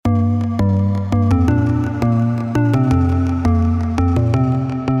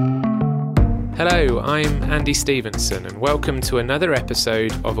I'm Andy Stevenson and welcome to another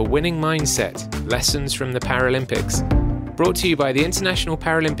episode of A Winning Mindset, Lessons from the Paralympics, brought to you by the International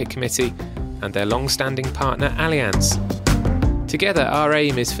Paralympic Committee and their long-standing partner Allianz. Together, our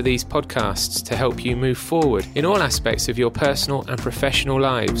aim is for these podcasts to help you move forward in all aspects of your personal and professional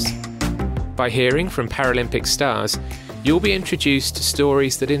lives. By hearing from Paralympic stars, you'll be introduced to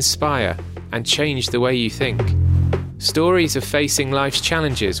stories that inspire and change the way you think. Stories of facing life's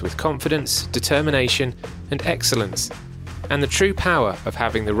challenges with confidence, determination, and excellence, and the true power of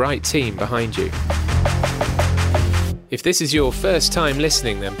having the right team behind you. If this is your first time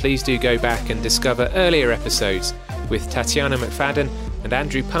listening, then please do go back and discover earlier episodes with Tatiana McFadden and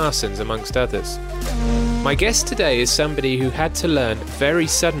Andrew Parsons, amongst others. My guest today is somebody who had to learn very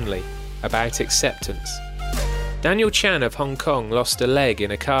suddenly about acceptance. Daniel Chan of Hong Kong lost a leg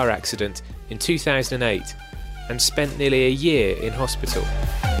in a car accident in 2008 and spent nearly a year in hospital.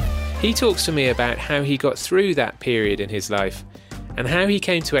 He talks to me about how he got through that period in his life and how he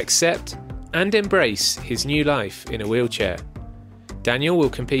came to accept and embrace his new life in a wheelchair. Daniel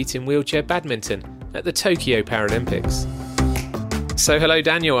will compete in wheelchair badminton at the Tokyo Paralympics. So hello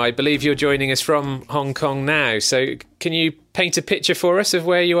Daniel, I believe you're joining us from Hong Kong now. So can you paint a picture for us of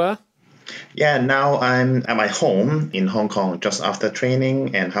where you are? Yeah, now I'm at my home in Hong Kong just after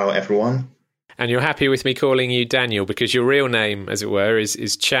training, and hello everyone. And you're happy with me calling you Daniel because your real name, as it were,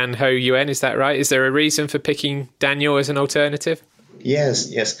 is Chan Ho Yuen, is that right? Is there a reason for picking Daniel as an alternative?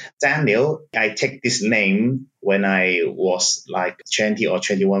 Yes. Daniel, I take this name when I was like 20 or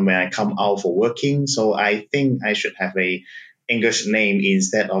 21 when I come out for working. So I think I should have a English name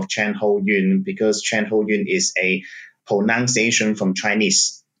instead of Chan Ho Yuen because Chan Ho Yuen is a pronunciation from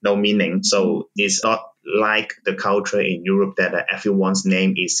Chinese, no meaning. So it's not like the culture in Europe that everyone's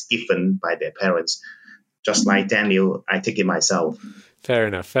name is given by their parents. Just like Daniel, I take it myself. Fair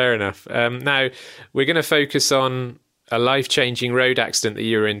enough. Now, we're going to focus on a life-changing road accident that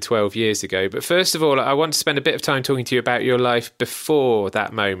you were in 12 years ago. But first of all, I want to spend a bit of time talking to you about your life before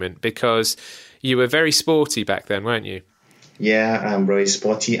that moment, because you were very sporty back then, weren't you? Yeah, I'm very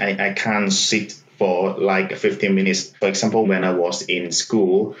sporty. I can't sit for like 15 minutes. For example, when I was in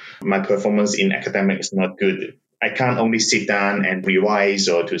school, my performance in academics is not good. I can't only sit down and revise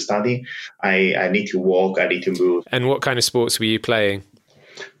or to study. I need to walk, I need to move. And what kind of sports were you playing?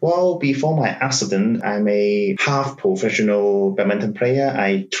 Well, before my accident, I'm a half professional badminton player.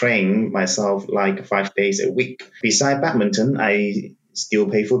 I train myself like 5 days a week. Besides badminton, I still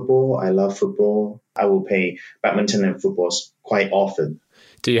play football. I love football. I will play badminton and football quite often.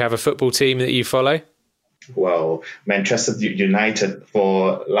 Do you have a football team that you follow? Well, Manchester United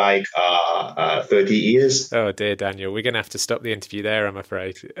for like 30 years. Oh dear, Daniel, we're going to have to stop the interview there, I'm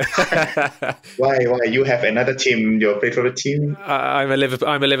afraid. Why? You have another team, your favorite team? I'm a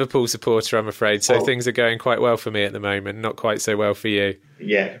Liverpool supporter, I'm afraid. So Things are going quite well for me at the moment, not quite so well for you.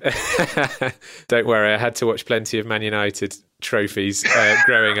 Yeah. Don't worry, I had to watch plenty of Man United trophies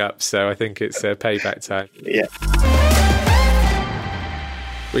growing up, so I think it's payback time. Yeah.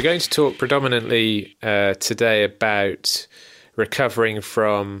 We're going to talk predominantly today about recovering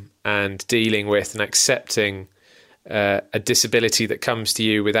from and dealing with and accepting a disability that comes to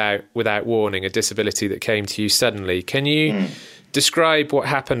you without warning, a disability that came to you suddenly. Can you describe what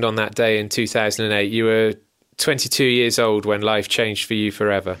happened on that day in 2008? You were 22 years old when life changed for you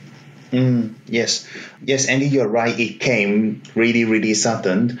forever. Yes, Andy, you're right. It came really, really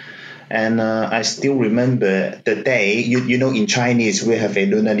sudden. And I still remember the day, you know, in Chinese, we have a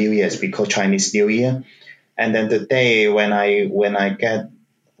Lunar New Year, we call Chinese New Year. And then the day when I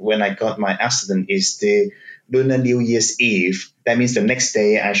got my accident is the Lunar New Year's Eve. That means the next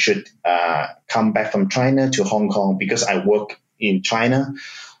day I should come back from China to Hong Kong because I work in China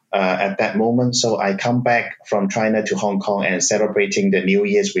at that moment. So I come back from China to Hong Kong and celebrating the New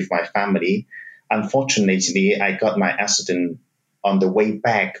Year's with my family. Unfortunately, I got my accident on the way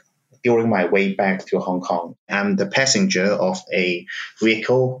back. During my way back to Hong Kong, I'm the passenger of a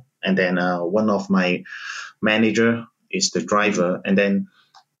vehicle, and then one of my manager is the driver. And then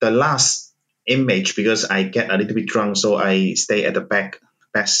the last image, because I get a little bit drunk, so I stay at the back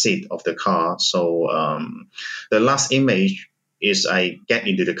seat of the car. So the last image is I get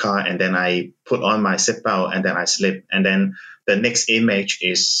into the car, and then I put on my seatbelt, and then I sleep. And then the next image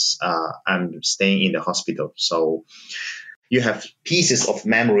is I'm staying in the hospital. So you have pieces of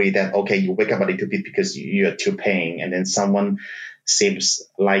memory that, okay, you wake up a little bit because you are too pain, and then someone seems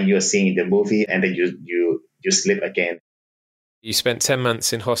like you're seeing in the movie, and then you sleep again. You spent 10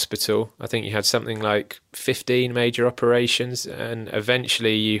 months in hospital. I think you had something like 15 major operations, and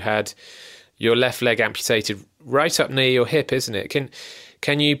eventually you had your left leg amputated right up near your hip, isn't it? Can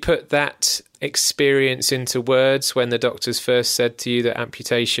Can you put that experience into words when the doctors first said to you that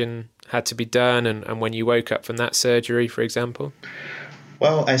amputation had to be done, and when you woke up from that surgery, for example?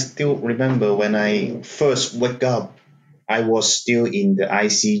 Well, I still remember when I first woke up, I was still in the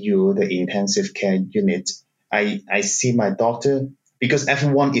ICU, the intensive care unit. I see my doctor because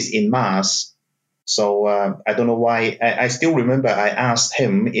everyone is in mask. So I don't know why. I still remember I asked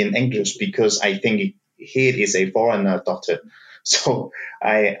him in English because I think he is a foreigner doctor. So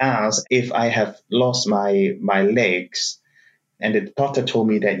I asked if I have lost my legs. And the doctor told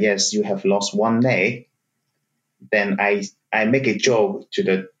me that, yes, you have lost one leg. Then I make a joke to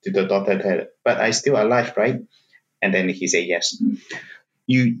the doctor that, but I still alive, right? And then he said yes.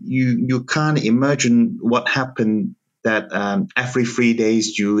 You can't imagine what happened that every 3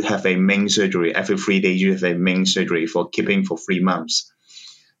 days you have a main surgery. Every 3 days you have a main surgery for keeping for 3 months.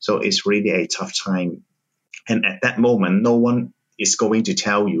 So it's really a tough time. And at that moment, no one is going to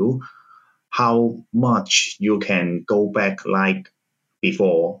tell you how much you can go back like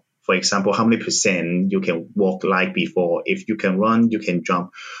before. For example, how many percent you can walk like before. If you can run, you can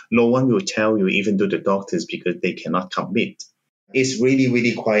jump. No one will tell you, even to the doctors, because they cannot commit. It's really,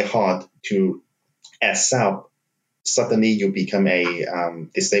 really quite hard to accept suddenly you become a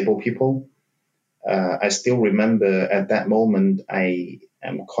disabled people. I still remember at that moment, I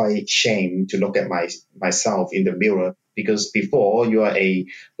am quite ashamed to look at myself in the mirror, because before you are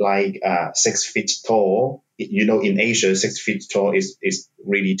 6 feet tall. In Asia, 6 feet tall is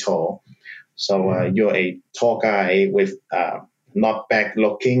really tall. So you're a tall guy with not bad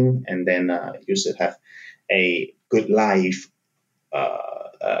looking, and then you should have a good life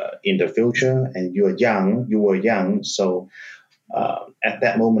in the future, and you were young. So at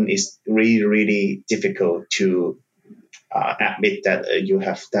that moment, it's really, really difficult to admit that you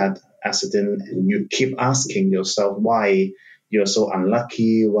have that accident, and you keep asking yourself why you're so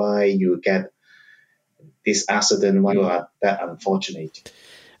unlucky, why you get this accident, why you are that unfortunate.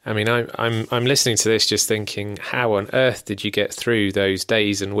 I mean, I'm listening to this just thinking, how on earth did you get through those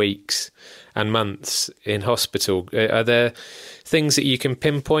days and weeks and months in hospital? Are there things that you can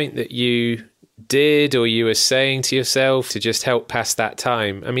pinpoint that you did or you were saying to yourself to just help pass that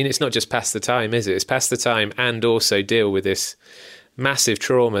time? I mean, it's not just pass the time, is it? It's pass the time and also deal with this massive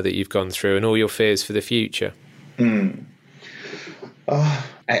trauma that you've gone through and all your fears for the future.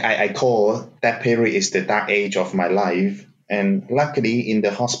 I call that period is the dark age of my life. And luckily in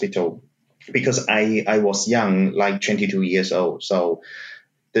the hospital, because I was young, like 22 years old. So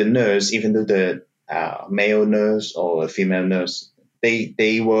the nurse, even though the male nurse or female nurse,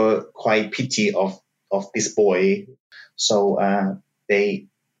 they were quite pity of this boy. So they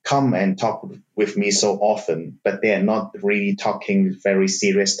come and talk with me so often, but they are not really talking very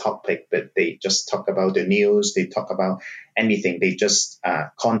serious topic, but they just talk about the news. They talk about anything. They just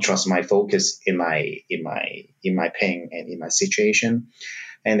contrast my focus in my pain and in my situation.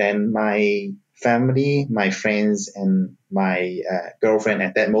 And then my family, my friends, and my girlfriend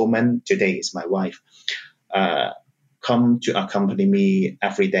at that moment, today is my wife, come to accompany me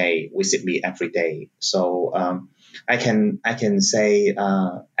every day, visit me every day. So I can say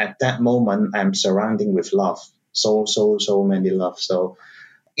at that moment I'm surrounding with love, so many love. So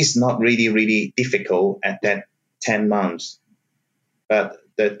it's not really, really difficult at that 10 months. But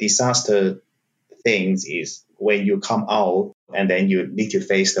the disaster things is when you come out and then you need to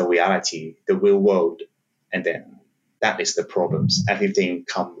face the reality, the real world, and then that is the problems. Everything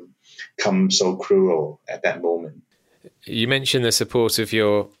come so cruel at that moment. You mentioned the support of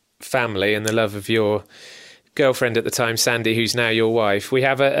your family and the love of your girlfriend at the time, Sandy, who's now your wife. We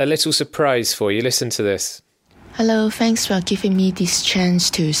have a little surprise for you. Listen to this. Hello, thanks for giving me this chance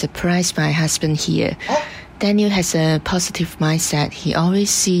to surprise my husband here. Daniel has a positive mindset. He always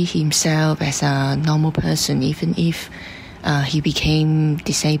sees himself as a normal person, even if he became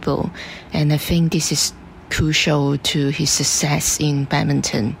disabled. And I think this is crucial to his success in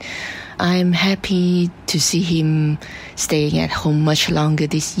badminton. I'm happy to see him staying at home much longer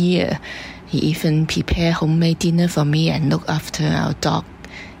this year. He even prepared homemade dinner for me and looked after our dog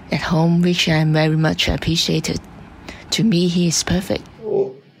at home, which I very much appreciated. To me, he is perfect.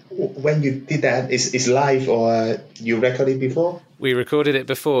 When you did that, is live or you recorded before? We recorded it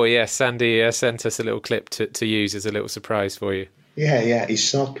before, yes. Sandy sent us a little clip to use as a little surprise for you. Yeah, it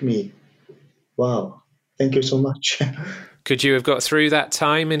shocked me. Wow, thank you so much. Could you have got through that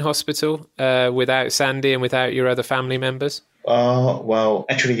time in hospital without Sandy and without your other family members? Well,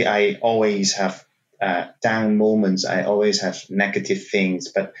 actually, I always have down moments. I always have negative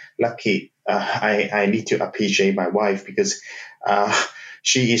things. But lucky, I need to appreciate my wife because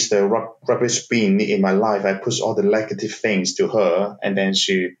she is the rubbish bin in my life. I push all the negative things to her, and then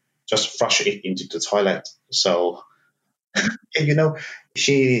she just flush it into the toilet. So,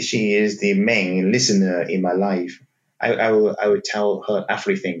 she is the main listener in my life. I will tell her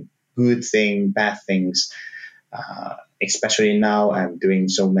everything, good thing, bad things. Especially now, I'm doing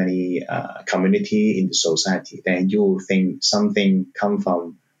so many community in the society. Then you think something come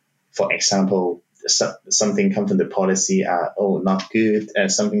from, for example, something come from the policy, not good.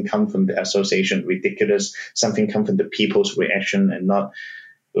 Something come from the association, ridiculous. Something come from the people's reaction and not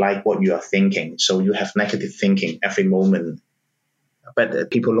like what you are thinking. So you have negative thinking every moment.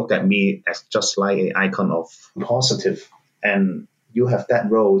 But people look at me as just like an icon of positive, and you have that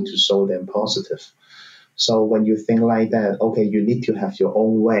role to show them positive. So when you think like that, okay, you need to have your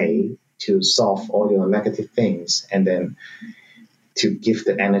own way to solve all your negative things, and then to give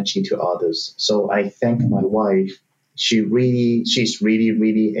the energy to others. So I thank my wife. She's really,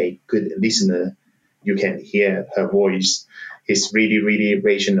 really a good listener. You can hear her voice. It's really, really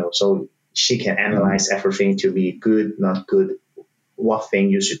rational. So she can analyze everything to be good, not good, what thing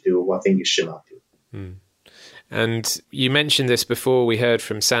you should do, what thing you should not do. Mm. And you mentioned this before we heard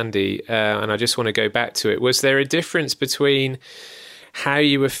from Sandy, and I just want to go back to it. Was there a difference between how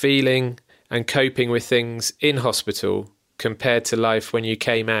you were feeling and coping with things in hospital compared to life when you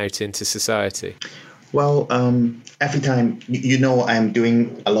came out into society? Well, every time, I'm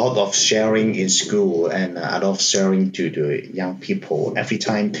doing a lot of sharing in school and a lot of sharing to the young people. Every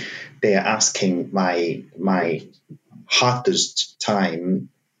time they are asking my hardest time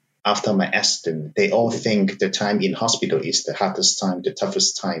after my accident, they all think the time in hospital is the hardest time, the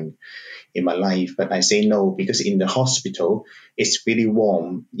toughest time in my life. But I say no, because in the hospital, it's really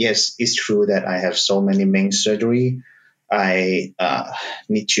warm. Yes, it's true that I have so many main surgery. I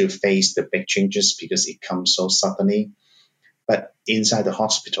need to face the big changes because it comes so suddenly. But inside the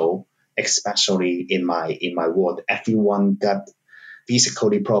hospital, especially in my ward, everyone got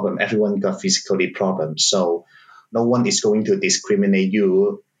physically problem. Everyone got physically problems. So no one is going to discriminate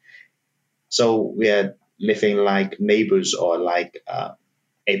you. So we are living like neighbors or like a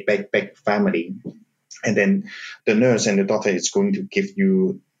big family. And then the nurse and the doctor is going to give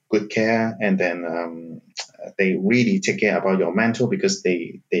you good care, and then they really take care about your mental because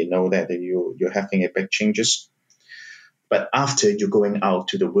they know that you're having a big changes. But after you're going out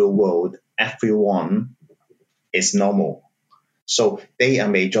to the real world, everyone is normal. So they are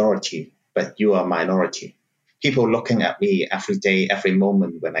majority, but you are minority. People looking at me every day, every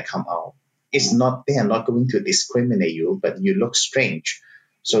moment when I come out. They are not going to discriminate you, but you look strange.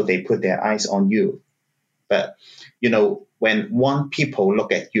 So they put their eyes on you. But, when one people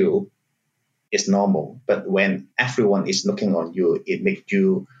look at you, it's normal. But when everyone is looking on you, it makes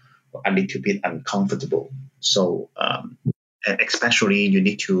you a little bit uncomfortable. So, and especially you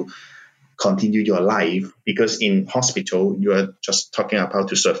need to continue your life, because in hospital, you are just talking about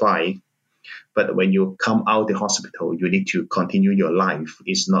to survive. But when you come out the hospital, you need to continue your life.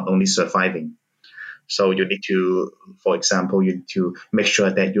 It's not only surviving. So you need to, for example, you need to make sure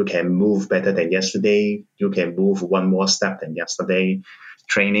that you can move better than yesterday. You can move one more step than yesterday,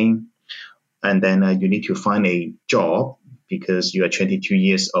 training. And then you need to find a job because you are 22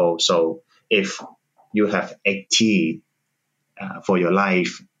 years old. So if you have 80 for your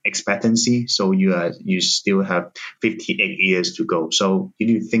life expectancy, so you still have 58 years to go. So you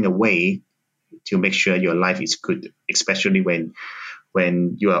need to think a way to make sure your life is good, especially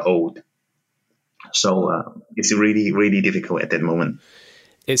when you are old. So it's really, really difficult at that moment.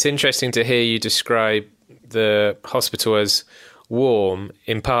 It's interesting to hear you describe the hospital as warm,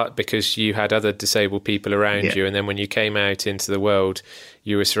 in part because you had other disabled people around you, and then when you came out into the world,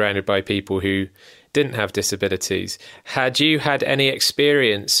 you were surrounded by people who didn't have disabilities. Had you had any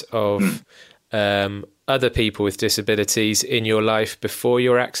experience of other people with disabilities in your life before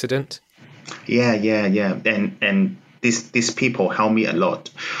your accident? Yeah. And these people helped me a lot.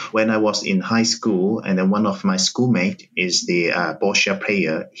 When I was in high school, and then one of my schoolmates is the Borussia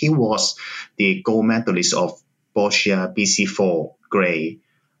player. He was the gold medalist of Borussia BC4 grade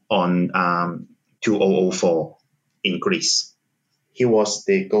on 2004 in Greece. He was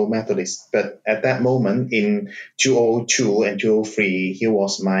the gold medalist. But at that moment in 2002 and 2003, he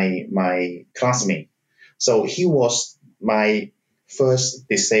was my classmate. So he was my first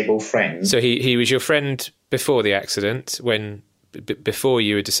disabled friend. So he was your friend before the accident, before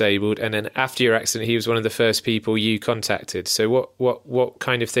you were disabled, and then after your accident, he was one of the first people you contacted. So what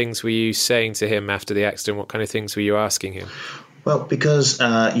kind of things were you saying to him after the accident? What kind of things were you asking him? Well, because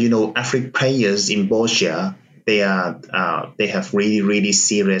African players in Borussia, they have really, really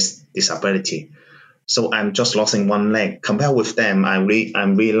serious disability. So I'm just losing one leg. Compared with them, I'm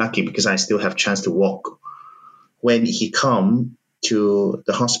really lucky because I still have chance to walk. When he come to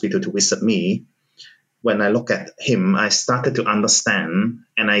the hospital to visit me, when I look at him, I started to understand,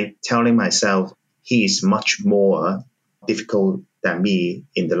 and I telling myself he is much more difficult than me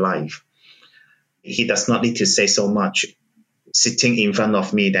in the life. He does not need to say so much. Sitting in front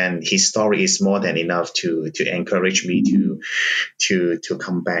of me, then his story is more than enough to encourage me to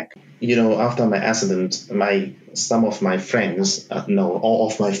come back. After my accident, some of my friends, no, all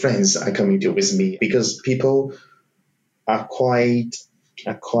of my friends are coming to visit me because people are quite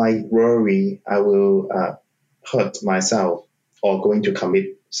worried I will hurt myself or going to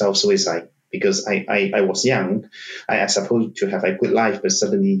commit self-suicide because I was young. I supposed to have a good life, but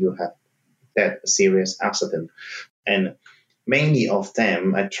suddenly you have that serious accident. And many of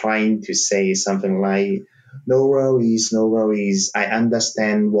them are trying to say something like, no worries, I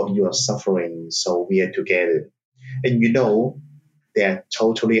understand what you are suffering, so we are together. And they're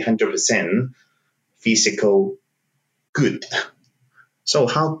totally 100% physical good. So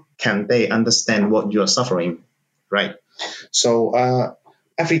how can they understand what you are suffering, right? So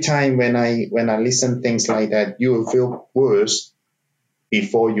every time when I listen things like that, you will feel worse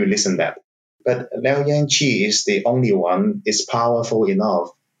before you listen that. But Liao Yanqi is the only one is powerful enough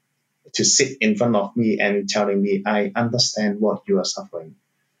to sit in front of me and telling me, I understand what you are suffering.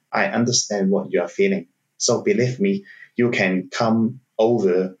 I understand what you are feeling. So believe me, you can come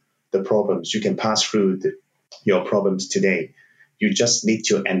over the problems. You can pass through your problems today. You just need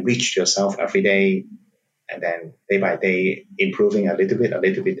to enrich yourself every day, and then day by day, improving a little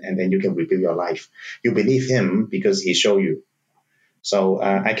bit, and then you can rebuild your life. You believe him because he showed you. So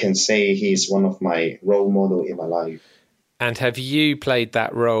I can say he's one of my role models in my life. And have you played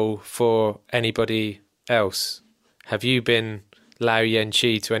that role for anybody else? Have you been Liao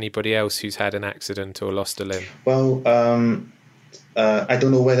Yanqi to anybody else who's had an accident or lost a limb? Well, I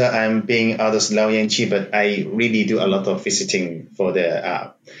don't know whether I'm being others Liao Yanqi, but I really do a lot of visiting for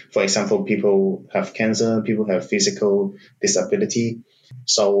for example, people have cancer, people have physical disability.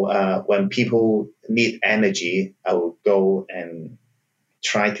 So when people need energy, I will go and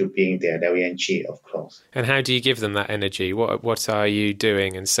try to be their Liao Yanqi, of course. And how do you give them that energy? What are you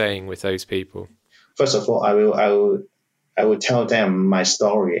doing and saying with those people? First of all, I will tell them my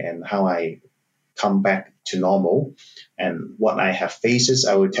story and how I come back to normal and what I have faces.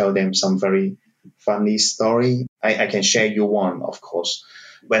 I will tell them some very funny story. I can share you one, of course.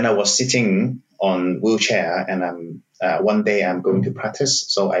 When I was sitting on wheelchair and one day I'm going to practice,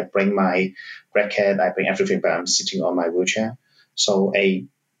 so I bring my racket, I bring everything, but I'm sitting on my wheelchair. So I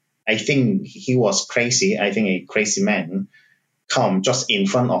think he was crazy. I think a crazy man come just in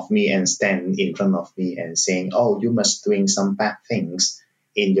front of me and stand in front of me and saying, oh, you must doing some bad things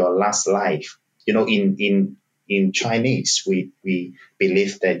in your last life. In Chinese, we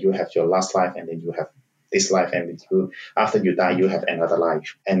believe that you have your last life and then you have this life, and after you die, you have another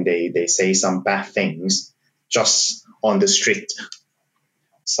life. And they say some bad things just on the street.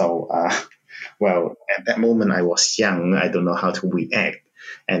 So, well, at that moment I was young. I don't know how to react.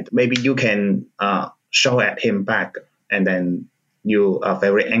 And maybe you can shout at him back, and then you are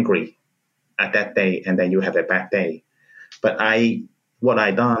very angry at that day, and then you have a bad day. But what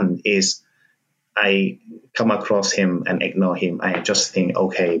I done is I come across him and ignore him. I just think,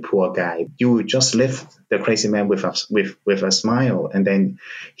 okay, poor guy. You just live the crazy man with a smile, and then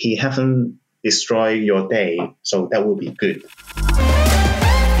he haven't destroyed your day, so that will be good.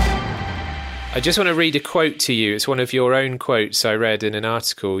 I just want to read a quote to you. It's one of your own quotes I read in an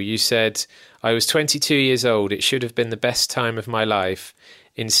article. You said, I was 22 years old. It should have been the best time of my life.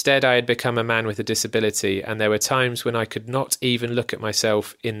 Instead, I had become a man with a disability, and there were times when I could not even look at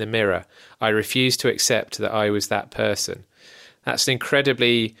myself in the mirror. I refused to accept that I was that person. That's an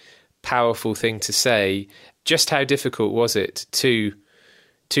incredibly powerful thing to say. Just how difficult was it to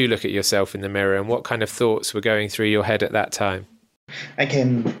look at yourself in the mirror, and what kind of thoughts were going through your head at that time? I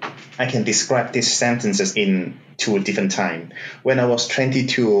can describe these sentences in two different times. When I was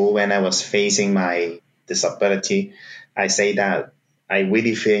 22, when I was facing my disability, I say that I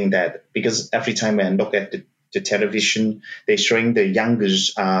really feel that because every time when I look at the television, they're showing the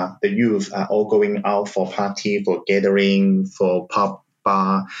youngest, the youth are all going out for party, for gathering, for pub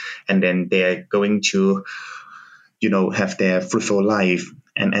bar, and then they're going to, have their fruitful life.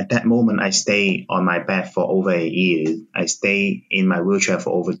 And at that moment, I stay on my bed for over a year. I stay in my wheelchair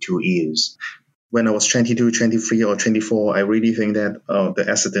for over 2 years. When I was 22, 23, or 24, I really think that the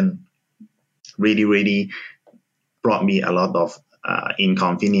accident really, really brought me a lot of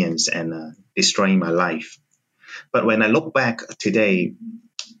inconvenience and destroying my life. But when I look back today,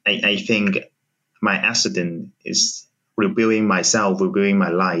 I think my accident is rebuilding myself, rebuilding my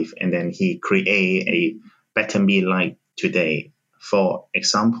life, and then he create a better me like today. For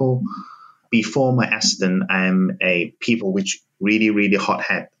example, before my accident, I'm a people which really hot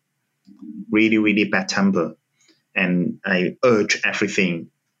head, really bad temper, and I urge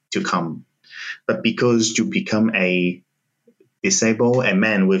everything to come. But because you become a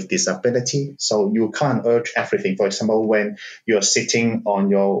man with disability, so you can't urge everything. For example, when you're sitting on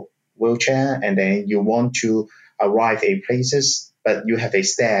your wheelchair and then you want to arrive at places, but you have a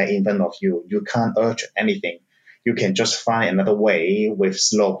stair in front of you, you can't urge anything. You can just find another way with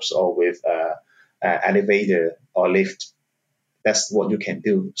slopes or with elevator or lift. That's what you can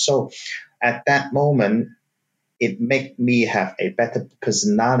do. So at that moment, it made me have a better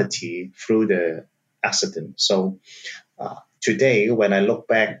personality through the accident. So today, when I look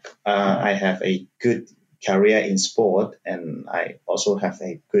back, I have a good career in sport, and I also have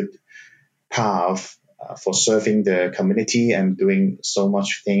a good path for serving the community and doing so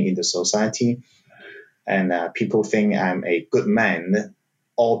much thing in the society. And people think I'm a good man,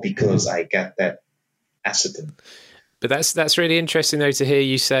 all because I got that accident. But that's really interesting, though, to hear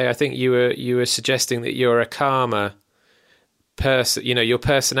you say. I think you were suggesting that you're a calmer person. You know, your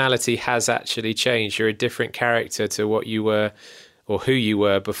personality has actually changed. You're a different character to what you were or who you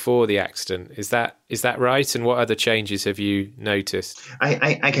were before the accident. Is that right? And what other changes have you noticed?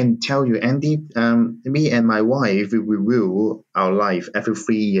 I can tell you, Andy, me and my wife, we review our life every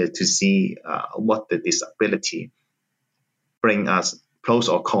 3 years to see what the disability bring us, pros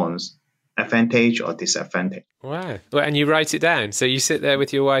or cons, advantage or disadvantage. Wow. Well, and you write it down. So you sit there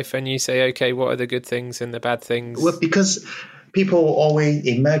with your wife and you say, okay, what are the good things and the bad things? Well, because people always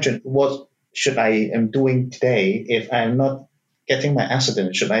imagine, what should I am doing today if I'm not getting my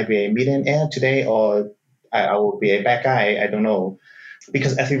accident? Should I be a millionaire today, or I will be a bad guy? I don't know.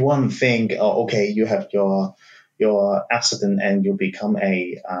 Because everyone think, oh, okay, you have your accident and you become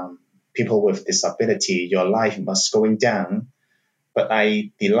a people with disability, your life must going down. But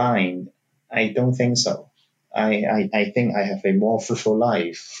I decline. I don't think so. I think I have a more fruitful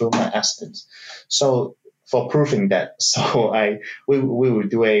life through my accidents. So for proving that, so we will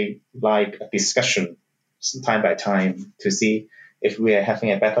do a discussion time by time to see if we are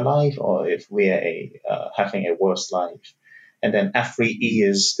having a better life or if we are having a worse life. And then every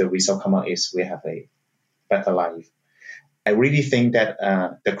years the result come out is we have a better life. I really think that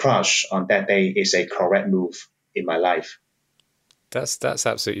the crush on that day is a correct move in my life. That's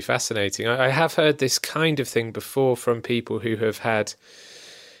absolutely fascinating. I have heard this kind of thing before from people who have had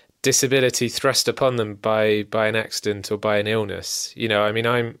disability thrust upon them by an accident or by an illness. You know, I mean,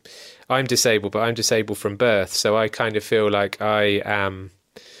 I'm disabled, but I'm disabled from birth, so I kind of feel like I'm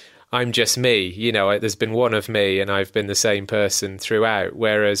just me. You know, there's been one of me, and I've been the same person throughout.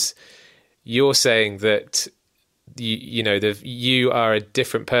 Whereas you're saying that you are a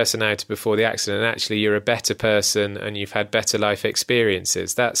different person now to before the accident, and actually you're a better person and you've had better life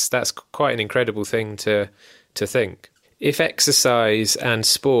experiences. That's quite an incredible thing to think. If exercise and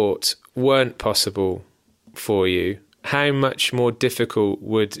sport weren't possible for you, how much more difficult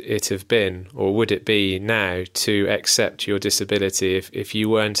would it have been, or would it be now, to accept your disability if you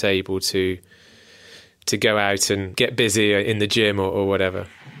weren't able to go out and get busy in the gym or whatever?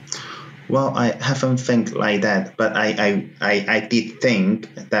 Well, I haven't think like that, but I did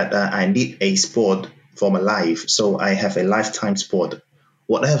think that I need a sport for my life. So I have a lifetime sport.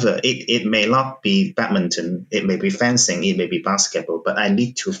 Whatever, it may not be badminton, it may be fencing, it may be basketball, but I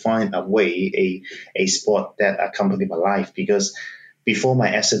need to find a way, a sport that accompany my life. Because before my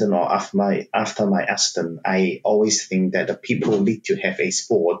accident or after my accident, I always think that the people need to have a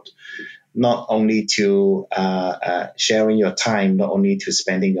sport, not only to sharing your time, not only to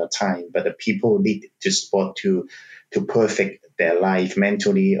spending your time, but the people need to sport to perfect their life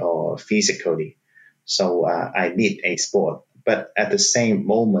mentally or physically. So I need a sport. But at the same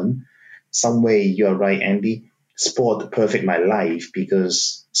moment, some way you're right, Andy, sport perfect my life,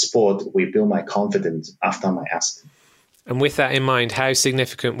 because sport will build my confidence after my accident. And with that in mind, how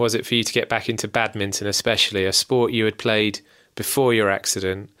significant was it for you to get back into badminton, especially a sport you had played before your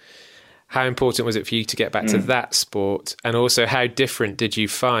accident? How important was it for you to get back to that sport? And also, how different did you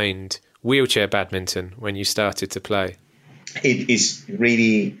find wheelchair badminton when you started to play? It is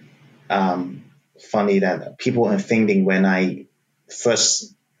really funny that people are thinking when I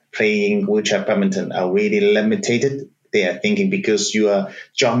first playing wheelchair badminton are really limited. They are thinking because you are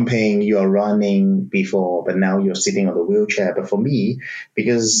jumping, you are running before, but now you're sitting on the wheelchair. But for me,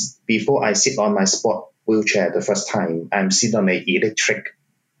 because before I sit on my sport wheelchair the first time, I'm sitting on an electric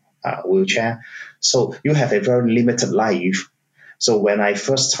wheelchair. So you have a very limited life. So when I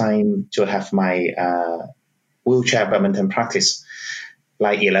first time to have my wheelchair badminton practice,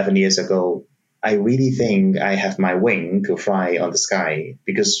 like 11 years ago, I really think I have my wing to fly on the sky,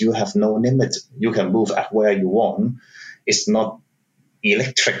 because you have no limit. You can move at where you want. It's not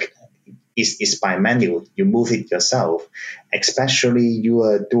electric. It's by manual. You move it yourself. Especially you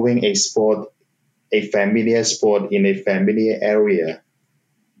are doing a sport, a familiar sport in a familiar area,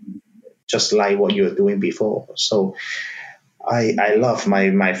 just like what you were doing before. So I love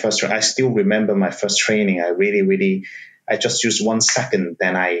my first. I still remember my first training. I just used 1 second,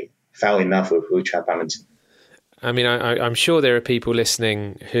 then I fell in love with wheelchair badminton. I mean, I'm sure there are people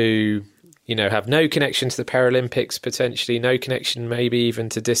listening who, have no connection to the Paralympics, potentially no connection maybe even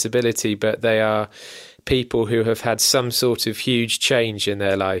to disability, but they are people who have had some sort of huge change in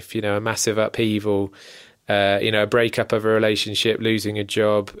their life, a massive upheaval, a breakup of a relationship, losing a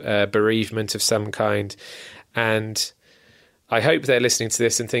job, bereavement of some kind. And I hope they're listening to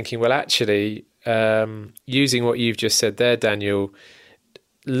this and thinking, well, actually, using what you've just said there, Daniel,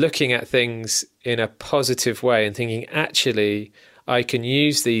 looking at things in a positive way and thinking, actually, I can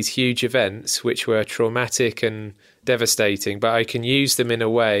use these huge events, which were traumatic and devastating, but I can use them in a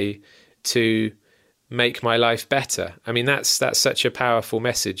way to make my life better. I mean, that's such a powerful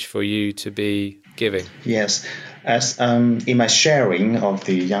message for you to be giving. Yes. As in my sharing of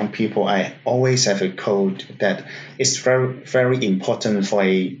the young people, I always have a quote that it's very, very important for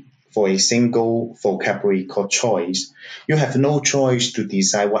a single vocabulary called choice. You have no choice to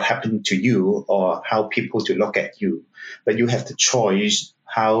decide what happened to you or how people to look at you, but you have the choice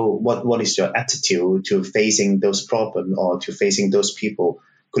what is your attitude to facing those problems or to facing those people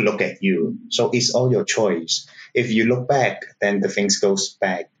who look at you. So it's all your choice. If you look back, then the things goes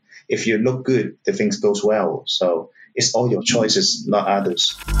back. If you look good, the things goes well. So it's all your choices, not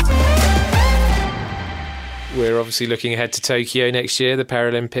others. We're obviously looking ahead to Tokyo next year, the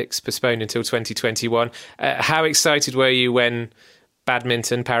Paralympics postponed until 2021. How excited were you when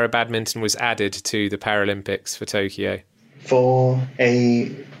para-badminton was added to the Paralympics for Tokyo? For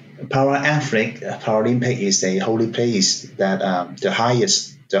a para-athlete, Paralympic is a holy place that the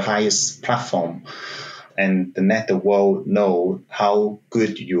highest platform, and let the world know how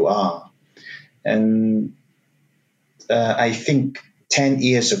good you are. And I think 10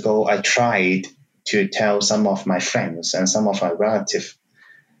 years ago, I tried to tell some of my friends and some of my relatives,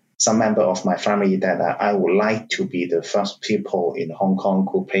 some member of my family, that I would like to be the first people in Hong Kong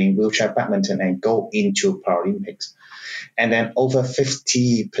who playing wheelchair badminton and go into Paralympics. And then over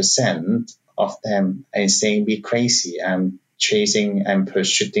 50% of them are saying be crazy. I'm chasing and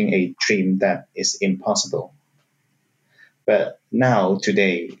pursuing a dream that is impossible. But now,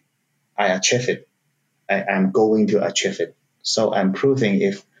 today, I achieve it. I'm going to achieve it. So I'm proving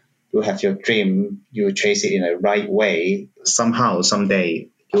if you have your dream, you chase it in the right way, somehow, someday,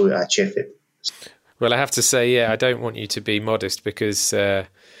 you will achieve it. Well, I have to say, I don't want you to be modest, because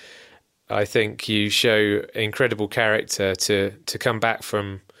I think you show incredible character to come back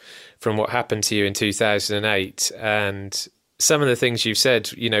from what happened to you in 2008. And some of the things you've said,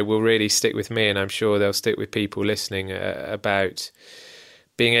 will really stick with me, and I'm sure they'll stick with people listening, about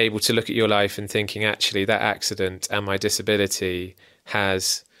being able to look at your life and thinking, actually, that accident and my disability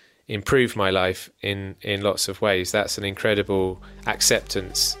has improved my life in lots of ways. That's an incredible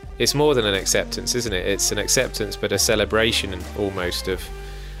acceptance. It's more than an acceptance, isn't it? It's an acceptance, but a celebration almost of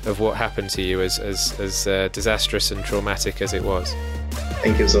what happened to you, as disastrous and traumatic as it was.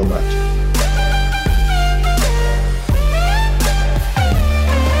 Thank you so much.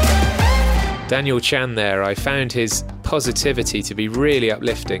 Daniel Chan there, I found his positivity to be really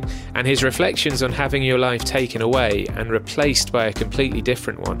uplifting, and his reflections on having your life taken away and replaced by a completely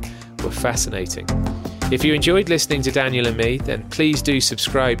different one were fascinating. If you enjoyed listening to Daniel and me, then please do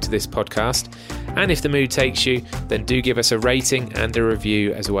subscribe to this podcast, and if the mood takes you, then do give us a rating and a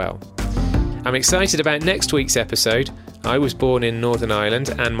review as well. I'm excited about next week's episode. I was born in Northern Ireland,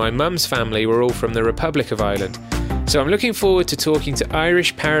 and my mum's family were all from the Republic of Ireland. So I'm looking forward to talking to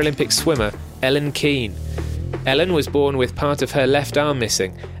Irish Paralympic swimmer Ellen Keane. Ellen was born with part of her left arm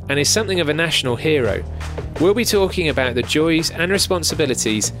missing and is something of a national hero. We'll be talking about the joys and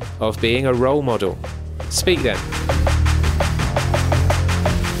responsibilities of being a role model. Speak then.